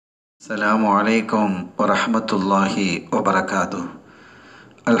அஸ்ஸலாமு அலைக்கும் வரஹ்மத்துல்லாஹி வபரகாத்துஹ்.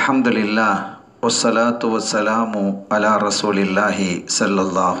 அல்ஹம்துலில்லாஹ் வஸ்ஸலாத்து வஸ்ஸலாமு அலா ரசூலில்லாஹி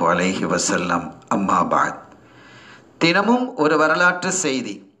ஸல்லல்லாஹு அலைஹி வஸல்லம். அம்மா பஅத். தினமும் ஒரு வரலாற்று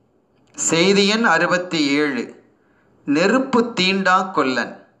செய்தி. செய்தி எண் 67. நெருப்பு தீண்டா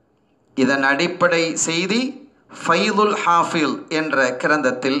கொல்லன். இதன் அடிப்படை செய்தி ஃபைதுல் ஹாஃபில் என்ற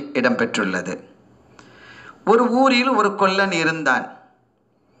கிரந்தத்தில் இடம்பெற்றுள்ளது. ஒரு ஊரில் ஒரு கொல்லன் இருந்தான்.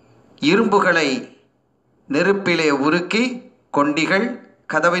 இரும்புகளை நெருப்பிலே உருக்கி கொண்டிகள்,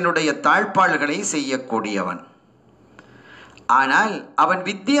 கதவினுடைய தாழ்பாள்களை செய்யக்கூடியவன். ஆனால் அவன்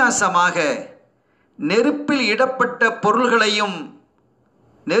வித்தியாசமாக நெருப்பில் இடப்பட்ட பொருள்களையும்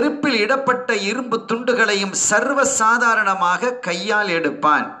நெருப்பில் இடப்பட்ட இரும்பு துண்டுகளையும் சர்வ சாதாரணமாக கையால்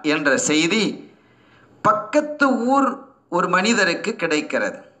எடுப்பான் என்ற செய்தி பக்கத்து ஊர் ஒரு மனிதருக்கு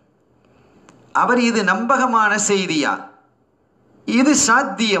கிடைக்கிறது. அவர் இது நம்பகமான செய்தியா, இது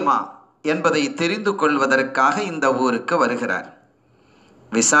சாத்தியமா என்பதை தெரிந்து கொள்வதற்காக இந்த ஊருக்கு வருகிறார்.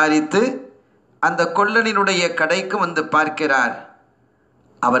 விசாரித்து அந்த கொல்லனினுடைய கடைக்கு வந்து பார்க்கிறார்.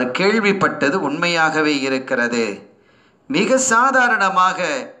 அவர் கேள்விப்பட்டது உண்மையாகவே இருக்கிறது. மிக சாதாரணமாக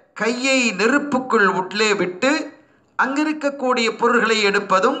கையை நெருப்புக்குள் உள்ளே விட்டு அங்கிருக்கக்கூடிய பொருள்களை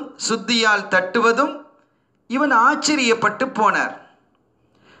எடுப்பதும் சுத்தியால் தட்டுவதும். இவன் ஆச்சரியப்பட்டு போனார்.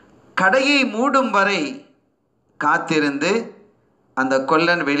 கடையை மூடும் வரை காத்திருந்து அந்த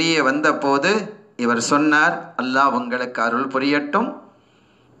கொல்லன் வெளியே வந்தபோது இவர் சொன்னார், அல்லாஹ் உங்களுக்கு அருள் புரியட்டும்,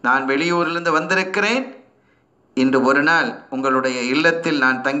 நான் வெளியூரிலிருந்து வந்திருக்கிறேன், இன்று ஒரு நாள் உங்களுடைய இல்லத்தில்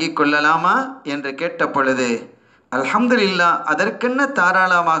நான் தங்கிக் கொள்ளலாமா என்று கேட்ட பொழுது, அல்ஹம்துலில்லாஹ், அதற்கென்ன,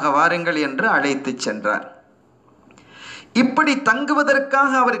 தாராளமாக வாருங்கள் என்று அழைத்து சென்றார். இப்படி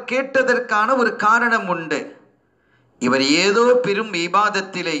தங்குவதற்காக அவர் கேட்டதற்கான ஒரு காரணம் உண்டு. இவர் ஏதோ பெரும்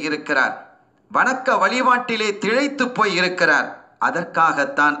இபாதத்திலே இருக்கிறார், வணக்க வழிபாட்டிலே திளைத்து போய் இருக்கிறார்.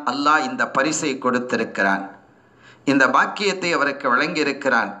 அதற்காகத்தான் அல்லாஹ் இந்த பரிசை கொடுத்திருக்கிறான், இந்த பாக்கியத்தை அவருக்கு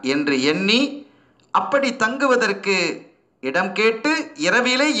வழங்கியிருக்கிறான் என்று எண்ணி அப்படி தங்குவதற்கு இடம் கேட்டு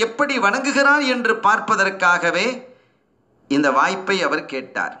இரவிலே எப்படி வணங்குகிறார் என்று பார்ப்பதற்காகவே இந்த வாய்ப்பை அவர்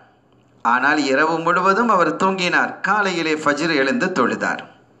கேட்டார். ஆனால் இரவு முழுவதும் அவர் தூங்கினார். காலையிலே ஃபஜ்ர் எழுந்து தொழுதார்.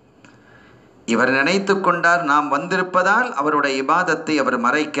 இவர் நினைத்து கொண்டார், நாம் வந்திருப்பதால் அவருடைய இபாதத்தை அவர்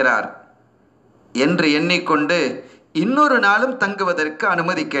மறைக்கிறார் என்று எண்ணிக்கொண்டு இன்னொரு நாளும் தங்குவதற்கு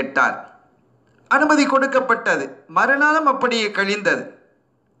அனுமதி கேட்டார். அனுமதி கொடுக்கப்பட்டது. மறுநாளும் அப்படியே கழிந்தது.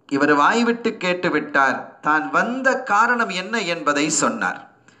 இவர் வாய்விட்டு கேட்டுவிட்டார். தான் வந்த காரணம் என்ன என்பதை சொன்னார்.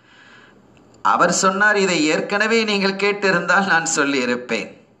 அவர் சொன்னார், இதை ஏற்கனவே நீங்கள் கேட்டிருந்தால் நான்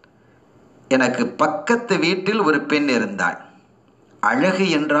சொல்லியிருப்பேன். எனக்கு பக்கத்து வீட்டில் ஒரு பெண் இருந்தாள். அழகு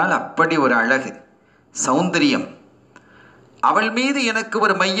என்றால் அப்படி ஒரு அழகு, சௌந்தரியம். அவள் மீது எனக்கு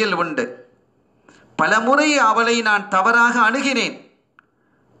ஒரு மையல் உண்டு. பலமுறை அவளை நான் தவறாக அணுகினேன்.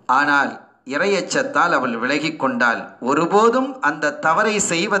 ஆனால் இறையச்சத்தால் அவள் விலகி கொண்டாள். ஒருபோதும் அந்த தவறை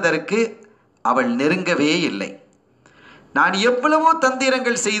செய்வதற்கு அவள் நெருங்கவே இல்லை. நான் எவ்வளவோ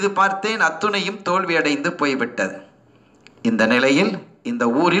தந்திரங்கள் செய்து பார்த்தேன், அத்துணையும் தோல்வியடைந்து போய்விட்டது. இந்த நிலையில் இந்த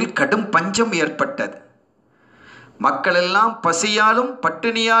ஊரில் கடும் பஞ்சம் ஏற்பட்டது. மக்களெல்லாம் பசியாலும்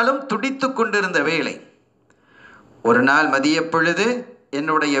பட்டினியாலும் துடித்து கொண்டிருந்த வேளை, ஒரு நாள் மதிய பொழுது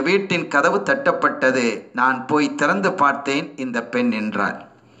என்னுடைய வீட்டின் கதவு தட்டப்பட்டது. நான் போய் திறந்து பார்த்தேன். இந்த பெண் நின்றாள்.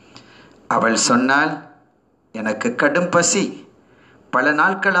 அவள் சொன்னாள், எனக்கு கடும் பசி, பல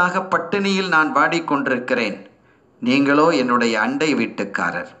நாட்களாக பட்டினியில் நான் வாடிக்கொண்டிருக்கிறேன். நீங்களோ என்னுடைய அண்டை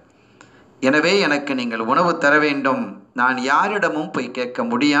வீட்டுக்காரர், எனவே எனக்கு நீங்கள் உணவு தர வேண்டும். நான் யாரிடமும் போய் கேட்க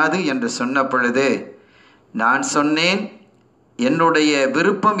முடியாது என்று சொன்ன பொழுது நான் சொன்னேன், என்னுடைய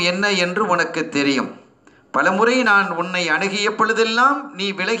விருப்பம் என்ன என்று உனக்கு தெரியும். பலமுறை நான் உன்னை அணுகிய பொழுதெல்லாம் நீ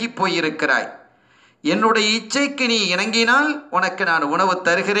விலகி போயிருக்கிறாய். என்னுடைய இச்சைக்கு நீ இணங்கினால் உனக்கு நான் உணவு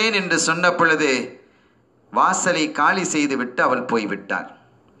தருகிறேன் என்று சொன்ன பொழுது வாசலை காலி செய்துவிட்டு அவள் போய்விட்டாள்.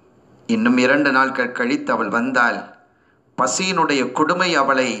 இன்னும் 2 நாட்கள் கழித்து அவள் வந்தாள். பசியினுடைய கொடுமை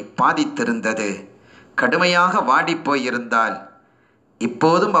அவளை பாதித்திருந்தது. கடுமையாக வாடிப்போயிருந்தாள்.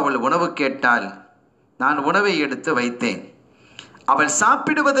 இப்போதும் அவள் உணவு கேட்டாள். நான் உணவை எடுத்து வைத்தேன். அவள்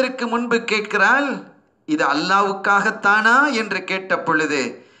சாப்பிடுவதற்கு முன்பு கேட்கிறாள், இது அல்லாவுக்காகத்தானா என்று கேட்ட பொழுது,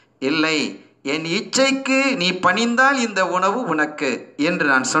 இல்லை, என் இச்சைக்கு நீ பணிந்தால் இந்த உணவு உனக்கு என்று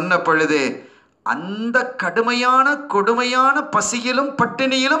நான் சொன்ன பொழுது அந்த கடுமையான கொடுமையான பசியிலும்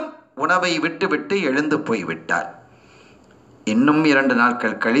பட்டினியிலும் உணவை விட்டுவிட்டு எழுந்து போய்விட்டாள். இன்னும் 2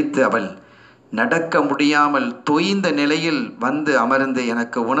 நாட்கள் கழித்து அவள் நடக்க முடியாமல் தொய்ந்த நிலையில் வந்து அமர்ந்து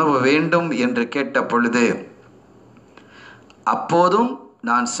எனக்கு உணவு வேண்டும் என்று கேட்ட பொழுது அப்போதும்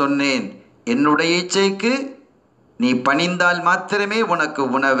நான் சொன்னேன், என்னுடைய இச்சைக்கு நீ பணிந்தால் மாத்திரமே உனக்கு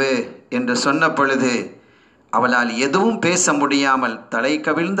உணவு என்று சொன்ன பொழுது அவளால் எதுவும் பேச முடியாமல் தலை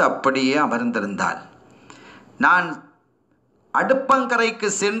கவிழ்ந்து அப்படியே அமர்ந்திருந்தாள். நான் அடுப்பங்கரைக்கு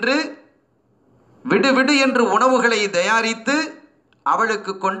சென்று விடு என்று உணவுகளை தயாரித்து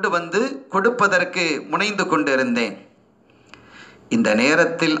அவளுக்கு கொண்டு வந்து கொடுப்பதற்கு முனைந்து கொண்டிருந்தேன். இந்த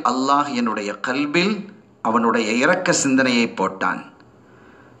நேரத்தில் அல்லாஹ் என்னுடைய கல்பில் அவனுடைய இரக்க சிந்தனையை போட்டான்.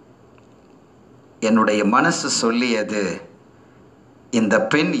 என்னுடைய மனசு சொல்லியது, இந்த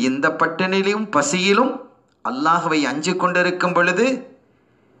பெண் இந்த பட்டினிலும் பசியிலும் அல்லாஹ்வை அஞ்சு கொண்டிருக்கும் பொழுது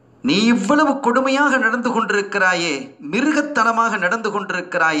நீ இவ்வளவு கொடுமையாக நடந்து கொண்டிருக்கிறாயே, மிருகத்தனமாக நடந்து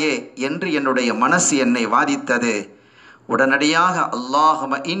கொண்டிருக்கிறாயே என்று என்னுடைய மனசு என்னை வாதித்தது. உடனடியாக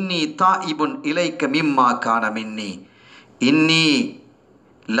அல்லாஹும்ம இன்னி தாயிபுன் இலைக்க மிம்மா கான மின்னி இன்னி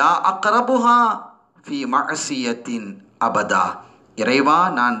லா அக்ரபுஹா ஃபி மஅசியத்தின் அபதா. இறைவா,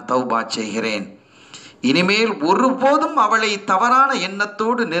 நான் தௌபா செய்கிறேன், இனிமேல் ஒருபோதும் அவளை தவறான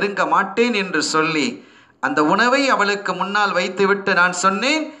எண்ணத்தோடு நெருங்க மாட்டேன் என்று சொல்லி அந்த உணவை அவளுக்கு முன்னால் வைத்துவிட்டு நான்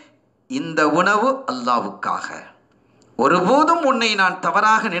சொன்னேன், இந்த உணவு அல்லாஹ்வுக்காக, ஒருபோதும் உன்னை நான்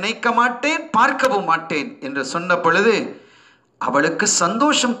தவறாக நினைக்க மாட்டேன், பார்க்கவும் மாட்டேன் என்று சொன்ன பொழுது அவளுக்கு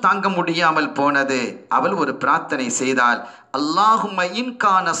சந்தோஷம் தாங்க முடியாமல் போனது. அவள் ஒரு பிரார்த்தனை செய்தாள், அல்லாஹும்ம இன்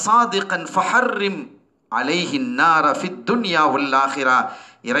கான சாதிகன் ஃபஹர்ரிம் அலைஹின் நார ஃபித் துன்யா வல் ஆகிரா.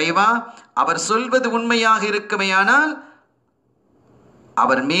 இறைவா, அவர் சொல்வது உண்மையாக இருக்குமேயானால்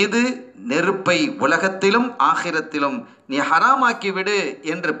அவர் மீது நெருப்பை உலகத்திலும் ஆகிரத்திலும் நீ ஹராமாக்கிவிடு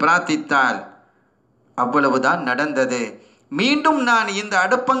என்று பிரார்த்தித்தாள். அவ்வளவுதான் நடந்தது. மீண்டும் நான் இந்த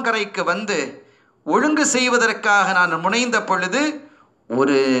அடுப்பங்கரைக்கு வந்து ஒழுங்கு செய்வதற்காக நான் முனைந்த பொழுது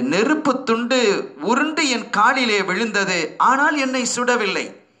ஒரு நெருப்பு துண்டு உருண்டு என் காலிலே விழுந்தது. ஆனால் என்னை சுடவில்லை.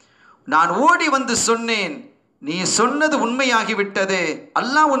 நான் ஓடி வந்து சொன்னேன், நீ சொன்னது உண்மையாகிவிட்டது,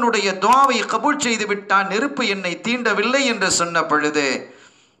 அல்லாஹ் உன்னுடைய துஆவை கபூல் செய்து விட்டான், நெருப்பு என்னை தீண்டவில்லை என்று சொன்ன பொழுது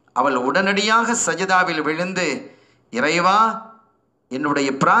அவள் உடனடியாக சஜிதாவில் விழுந்து, இறைவா, என்னுடைய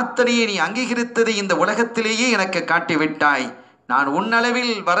பிரார்த்தனையை நீ அங்கீகரித்ததை இந்த உலகத்திலேயே எனக்கு காட்டிவிட்டாய், நான்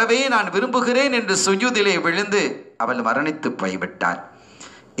உன்னளவில் வரவே நான் விரும்புகிறேன் என்று சுஜூதிலே விழுந்து அவள் மரணித்து போய்விட்டாள்.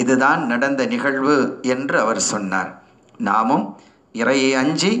 இதுதான் நடந்த நிகழ்வு என்று அவர் சொன்னார். நாமும் இறையை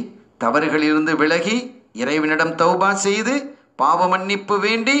அஞ்சி தவறுகளிலிருந்து விலகி இறைவனிடம் தௌபா செய்து பாவ மன்னிப்பு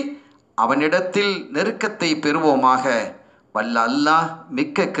வேண்டி அவனிடத்தில் நெருக்கத்தை பெறுவோமாக. வல்ல அல்லாஹ்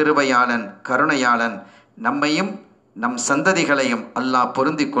மிக்க கிருபையாளன், கருணையாளன். நம்மையும் நம் சந்ததிகளையும் அல்லாஹ்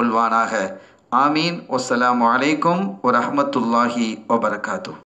பொருந்திக் கொள்வானாக. ஆமீன். வஸ்ஸலாமு அலைக்கும் வரஹ்மத்துல்லாஹி வபரகாத்துஹு.